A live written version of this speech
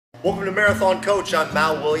Welcome to Marathon Coach. I'm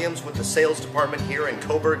Mal Williams with the sales department here in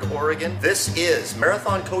Coburg, Oregon. This is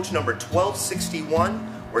Marathon Coach number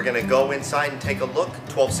 1261. We're going to go inside and take a look.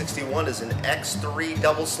 1261 is an X3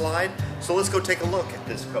 double slide. So let's go take a look at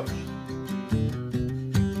this coach.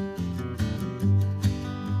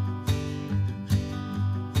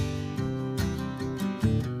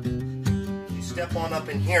 You step on up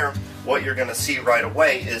in here, what you're going to see right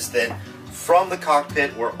away is that from the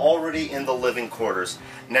cockpit, we're already in the living quarters.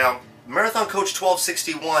 Now, Marathon Coach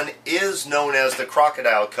 1261 is known as the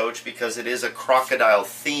Crocodile Coach because it is a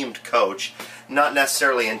crocodile-themed coach. Not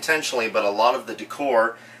necessarily intentionally, but a lot of the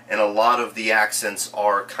decor and a lot of the accents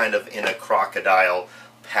are kind of in a crocodile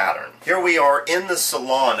pattern. Here we are in the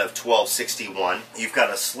salon of 1261. You've got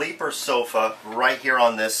a sleeper sofa right here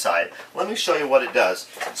on this side. Let me show you what it does.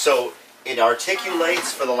 So it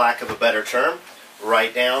articulates, for the lack of a better term,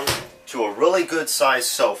 right down to a really good sized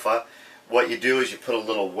sofa. What you do is you put a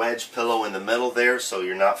little wedge pillow in the middle there so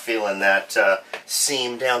you're not feeling that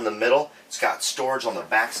seam down the middle. It's got storage on the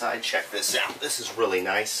back side. Check this out. This is really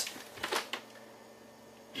nice.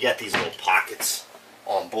 You got these little pockets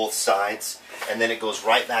on both sides, and then it goes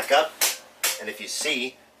right back up, and if you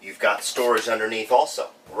see, you've got storage underneath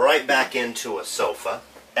also. Right back into a sofa,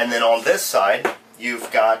 and then on this side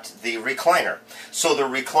you've got the recliner. So the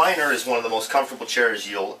recliner is one of the most comfortable chairs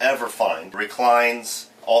you'll ever find. Reclines,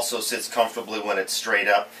 also sits comfortably when it's straight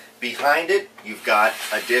up. Behind it, you've got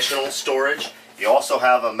additional storage. You also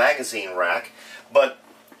have a magazine rack. But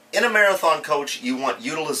in a Marathon Coach, you want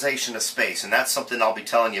utilization of space, and that's something I'll be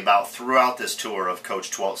telling you about throughout this tour of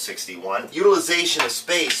Coach 1261. Utilization of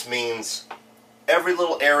space means every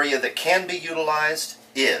little area that can be utilized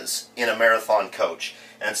is in a Marathon Coach.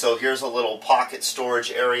 And so here's a little pocket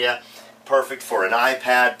storage area, perfect for an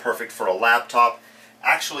iPad, perfect for a laptop.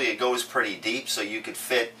 Actually, it goes pretty deep, so you could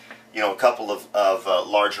fit, a couple of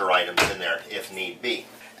larger items in there if need be.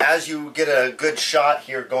 As you get a good shot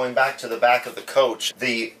here, going back to the back of the coach,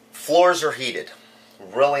 the floors are heated.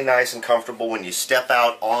 Really nice and comfortable when you step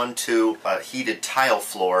out onto a heated tile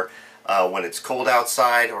floor. When it's cold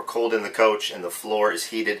outside or cold in the coach and the floor is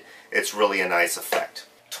heated, it's really a nice effect.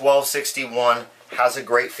 1261 has a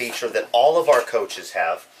great feature that all of our coaches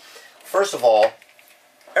have. First of all,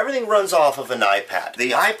 everything runs off of an iPad.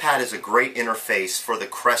 The iPad is a great interface for the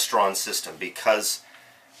Crestron system because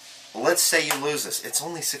let's say you lose this. It's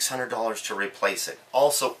only $600 to replace it.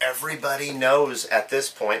 Also, everybody knows at this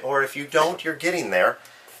point, or if you don't, you're getting there,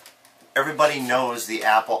 everybody knows the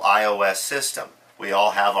Apple iOS system. We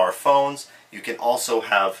all have our phones. You can also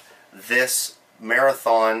have this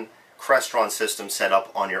Marathon Crestron system set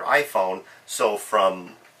up on your iPhone, so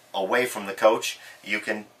from away from the coach you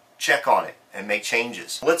can check on it and make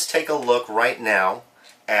changes. Let's take a look right now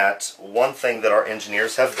at one thing that our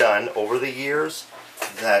engineers have done over the years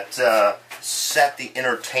that set the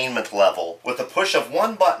entertainment level. With the push of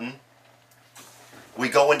one button, we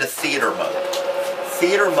go into theater mode.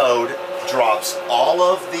 Theater mode drops all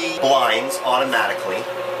of the blinds automatically.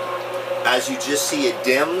 As you just see, it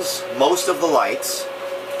dims most of the lights,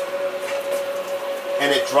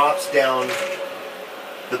 and it drops down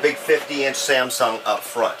the big 50-inch Samsung up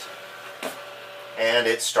front. And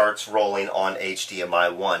it starts rolling on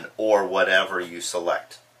HDMI 1 or whatever you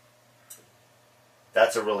select.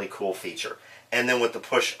 That's a really cool feature. And then with the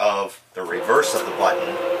push of the reverse of the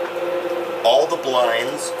button, all the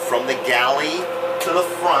blinds from the galley to the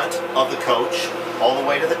front of the coach, all the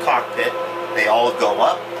way to the cockpit, they all go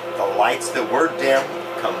up. The lights that were dim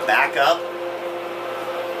come back up.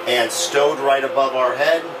 And stowed right above our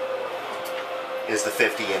head is the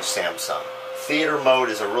 50-inch Samsung. Theater mode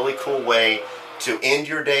is a really cool way to end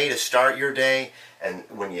your day, to start your day, and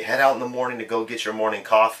when you head out in the morning to go get your morning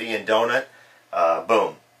coffee and donut,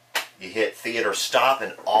 boom, you hit theater stop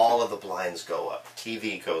and all of the blinds go up.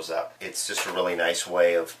 TV goes up. It's just a really nice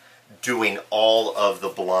way of doing all of the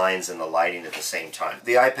blinds and the lighting at the same time.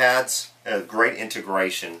 The iPads, a great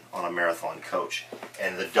integration on a Marathon Coach,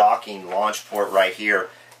 and the docking launch port right here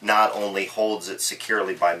not only holds it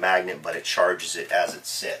securely by magnet, but it charges it as it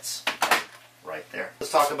sits. Right there.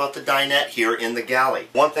 Let's talk about the dinette here in the galley.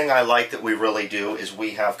 One thing I like that we really do is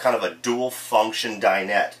we have kind of a dual function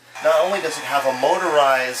dinette. Not only does it have a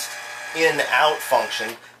motorized in-out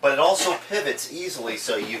function, but it also pivots easily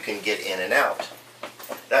so you can get in and out.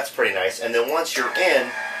 That's pretty nice. And then once you're in,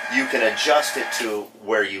 you can adjust it to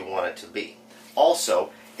where you want it to be.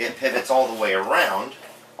 Also, it pivots all the way around.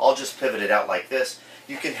 I'll just pivot it out like this.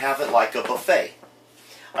 You can have it like a buffet.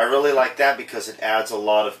 I really like that because it adds a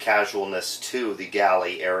lot of casualness to the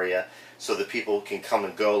galley area so that people can come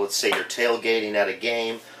and go. Let's say you're tailgating at a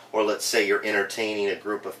game, or let's say you're entertaining a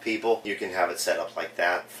group of people, you can have it set up like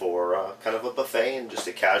that for kind of a buffet and just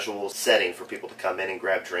a casual setting for people to come in and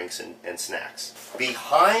grab drinks and snacks.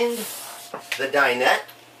 Behind the dinette,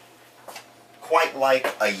 quite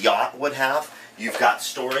like a yacht would have, you've got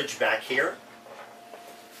storage back here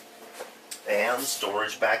and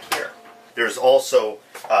storage back here. There's also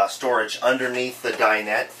storage underneath the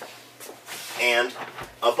dinette and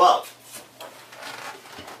above.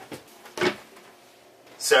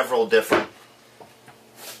 Several different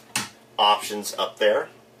options up there.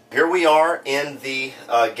 Here we are in the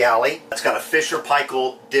galley. It's got a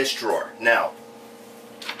Fisher-Paykel dish drawer. Now,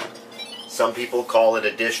 some people call it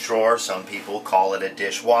a dish drawer, some people call it a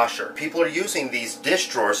dishwasher. People are using these dish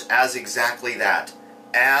drawers as exactly that,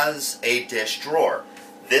 as a dish drawer.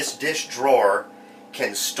 This dish drawer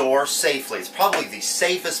can store safely. It's probably the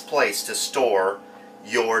safest place to store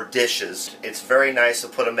your dishes. It's very nice to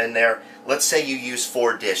put them in there. Let's say you use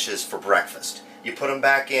 4 dishes for breakfast. You put them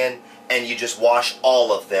back in and you just wash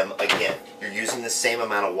all of them again. You're using the same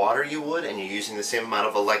amount of water you would, and you're using the same amount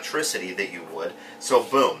of electricity that you would. So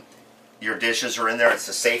boom, your dishes are in there. It's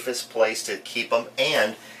the safest place to keep them,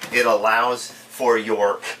 and it allows for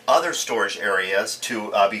your other storage areas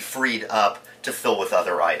to be freed up to fill with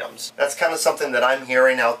other items. That's kind of something that I'm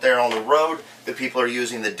hearing out there on the road, that people are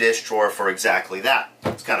using the dish drawer for exactly that.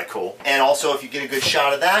 It's kind of cool. And also, if you get a good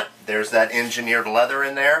shot of that, there's that engineered leather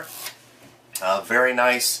in there. Very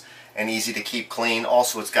nice and easy to keep clean.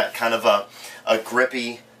 Also, it's got kind of a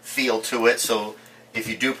grippy feel to it, so if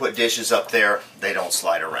you do put dishes up there, they don't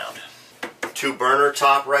slide around. 2 burner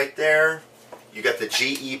top right there. You got the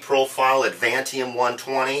GE Profile Advantium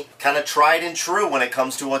 120. Kind of tried and true when it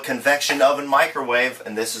comes to a convection oven microwave,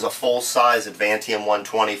 and this is a full-size Advantium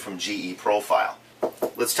 120 from GE Profile.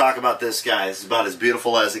 Let's talk about this guy. This is about as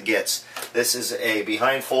beautiful as it gets. This is a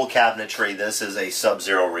behind full cabinetry. This is a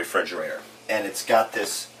Sub-Zero refrigerator, and it's got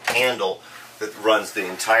this handle that runs the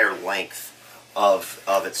entire length of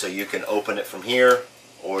it, so you can open it from here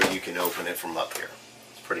or you can open it from up here.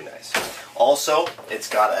 Pretty nice. Also, it's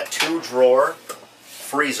got a 2-drawer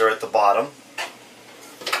freezer at the bottom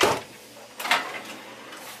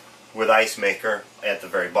with ice maker at the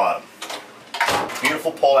very bottom.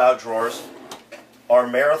 Beautiful pull-out drawers. Our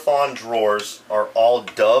Marathon drawers are all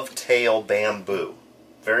dovetail bamboo.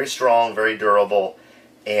 Very strong, very durable,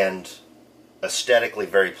 and aesthetically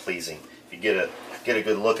very pleasing. If you get a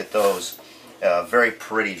good look at those, very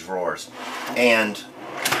pretty drawers. And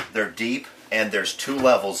they're deep, and there's 2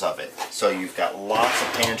 levels of it, so you've got lots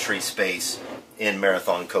of pantry space in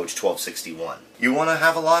Marathon Coach 1261. You want to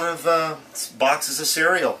have a lot of boxes of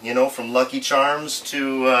cereal, you know, from Lucky Charms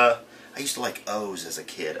to, I used to like O's as a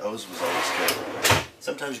kid. O's was always good.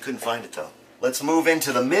 Sometimes you couldn't find it though. Let's move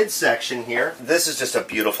into the midsection here. This is just a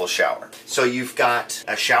beautiful shower. So you've got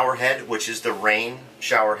a shower head, which is the rain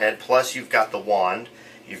shower head, plus you've got the wand.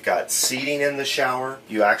 You've got seating in the shower.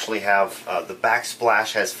 You actually have the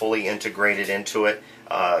backsplash has fully integrated into it,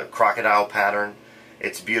 crocodile pattern.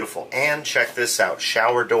 It's beautiful. And check this out.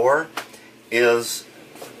 Shower door is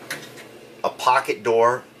a pocket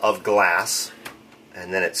door of glass,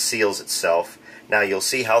 and then it seals itself. Now you'll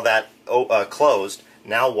see how that closed.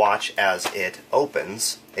 Now watch as it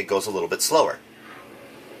opens. It goes a little bit slower.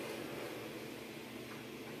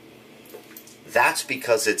 That's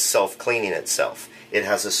because it's self-cleaning itself. It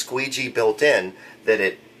has a squeegee built in that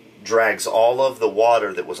it drags all of the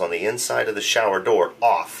water that was on the inside of the shower door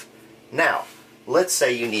off. Now, let's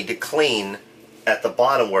say you need to clean at the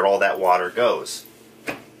bottom where all that water goes.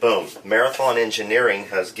 Boom. Marathon Engineering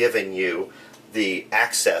has given you the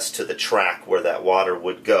access to the track where that water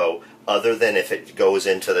would go, other than if it goes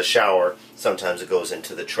into the shower. Sometimes it goes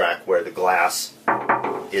into the track where the glass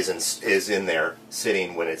is in there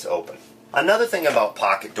sitting when it's open. Another thing about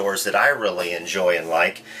pocket doors that I really enjoy and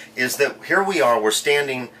like is that here we are, we're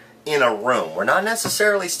standing in a room. We're not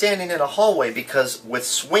necessarily standing in a hallway, because with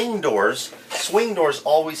swing doors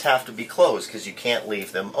always have to be closed because you can't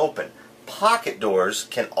leave them open. Pocket doors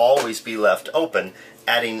can always be left open,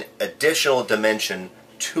 adding additional dimension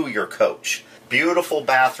to your coach. Beautiful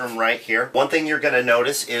bathroom right here. One thing you're going to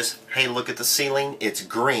notice is, hey, look at the ceiling, it's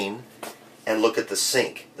green. And look at the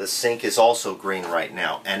sink. The sink is also green right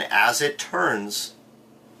now. And as it turns,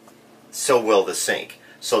 so will the sink.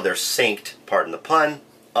 So they're synced, pardon the pun,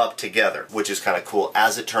 up together, which is kind of cool.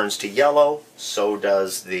 As it turns to yellow, so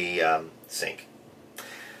does the sink.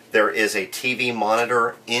 There is a TV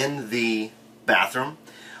monitor in the bathroom.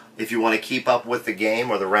 If you want to keep up with the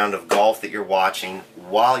game or the round of golf that you're watching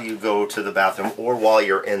while you go to the bathroom or while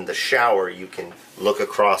you're in the shower, you can look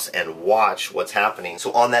across and watch what's happening.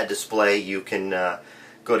 So on that display you can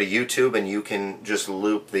go to YouTube and you can just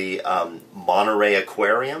loop the Monterey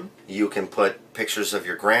Aquarium. You can put pictures of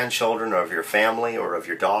your grandchildren or of your family or of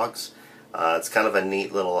your dogs. It's kind of a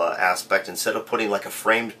neat little aspect. Instead of putting like a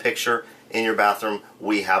framed picture in your bathroom,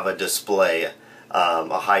 we have a display,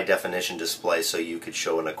 a high definition display, so you could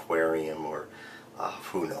show an aquarium, or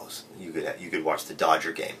who knows, you could watch the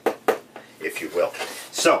Dodger game, if you will.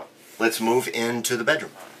 So let's move into the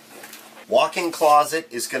bedroom. Walk-in closet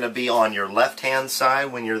is going to be on your left-hand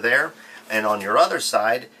side when you're there, and on your other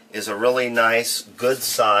side is a really nice,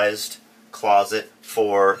 good-sized closet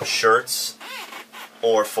for shirts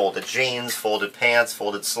or folded jeans, folded pants,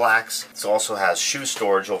 folded slacks. It also has shoe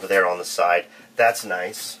storage over there on the side. That's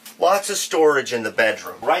nice. Lots of storage in the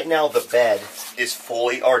bedroom. Right now the bed is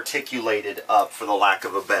fully articulated up, for the lack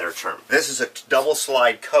of a better term. This is a double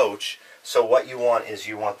slide coach. So what you want is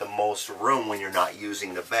you want the most room when you're not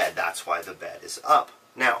using the bed. That's why the bed is up.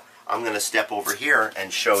 Now, I'm going to step over here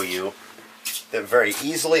and show you that very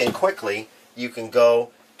easily and quickly you can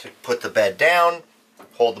go to put the bed down,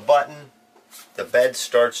 hold the button, the bed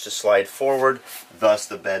starts to slide forward, thus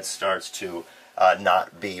the bed starts to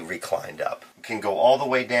not be reclined up. You can go all the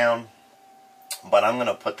way down, but I'm going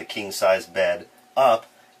to put the king-size bed up,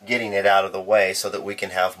 getting it out of the way so that we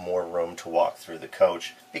can have more room to walk through the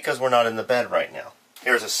coach, because we're not in the bed right now.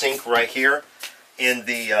 Here's a sink right here in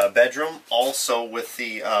the bedroom, also with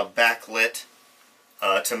the backlit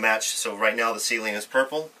to match. So right now the ceiling is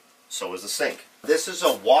purple, so is the sink. This is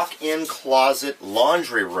a walk-in closet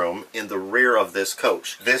laundry room in the rear of this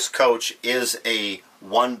coach. This coach is a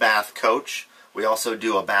one-bath coach. We also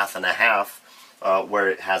do a bath and a half, where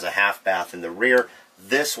it has a half bath in the rear.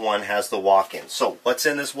 This one has the walk-in. So what's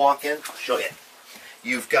in this walk-in? I'll show you.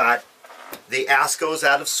 You've got the Ascos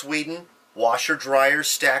out of Sweden, washer dryers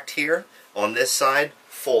stacked here. On this side,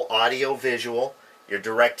 full audio visual, your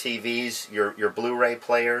DirecTVs, your Blu-ray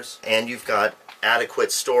players, and you've got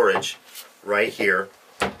adequate storage right here.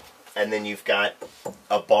 And then you've got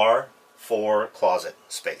a bar for closet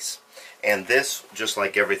space. And this, just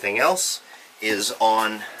like everything else, is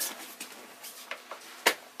on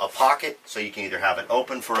a pocket, so you can either have it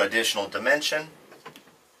open for additional dimension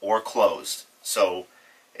or closed. So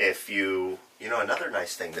if you know, another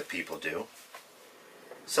nice thing that people do,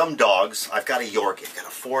 some dogs, I've got a Yorkie, I've got a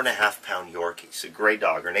 4.5-pound Yorkie. It's a great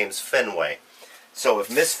dog. Her name's Fenway. So if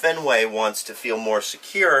Miss Fenway wants to feel more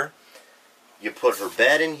secure, you put her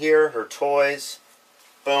bed in here, her toys,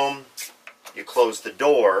 boom, you close the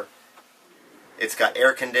door. It's got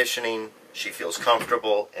air conditioning, she feels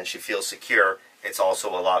comfortable, and she feels secure. It's also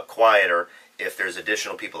a lot quieter if there's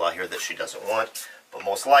additional people out here that she doesn't want, but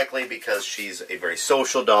most likely, because she's a very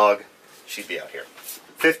social dog, she'd be out here.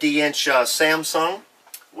 50-inch Samsung.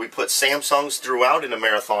 We put Samsungs throughout in a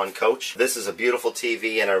Marathon coach. This is a beautiful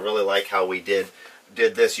TV, and I really like how we did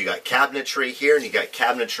this. You got cabinetry here, and you got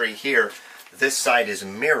cabinetry here. This side is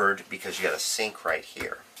mirrored because you got a sink right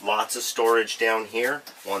here. Lots of storage down here.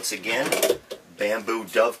 Once again, bamboo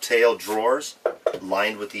dovetail drawers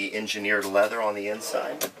lined with the engineered leather on the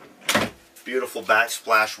inside. Beautiful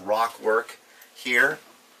backsplash rock work here.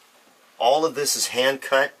 All of this is hand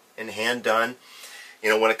cut and hand done. You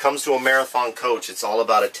know, when it comes to a Marathon coach, it's all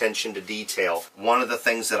about attention to detail. One of the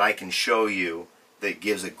things that I can show you that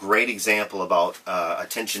gives a great example about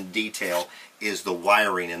attention to detail is the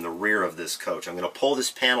wiring in the rear of this coach. I'm going to pull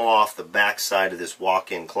this panel off the back side of this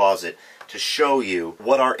walk-in closet to show you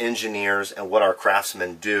what our engineers and what our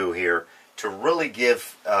craftsmen do here to really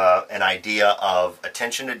give an idea of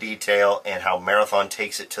attention to detail and how Marathon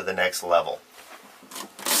takes it to the next level.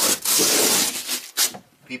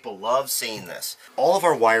 People love seeing this. All of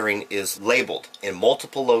our wiring is labeled in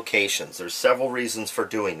multiple locations. There's several reasons for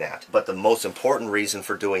doing that, but the most important reason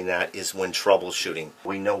for doing that is when troubleshooting.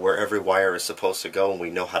 We know where every wire is supposed to go, and we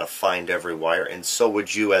know how to find every wire, and so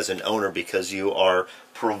would you as an owner, because you are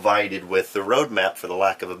provided with the roadmap, for the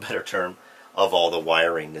lack of a better term, of all the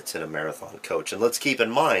wiring that's in a Marathon coach. And let's keep in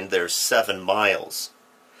mind there's 7 miles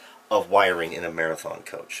of wiring in a Marathon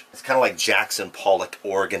coach. It's kind of like Jackson Pollock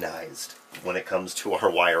organized when it comes to our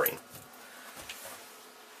wiring.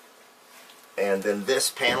 And then this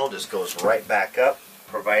panel just goes right back up,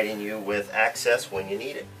 providing you with access when you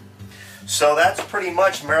need it. So that's pretty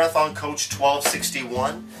much Marathon Coach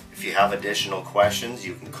 1261. If you have additional questions,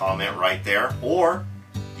 you can comment right there, or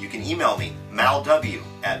you can email me,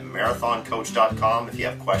 malw@marathoncoach.com, if you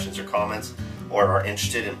have questions or comments, or are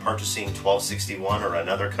interested in purchasing 1261 or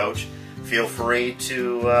another coach. Feel free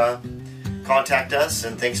to contact us,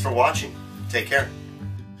 and thanks for watching. Take care.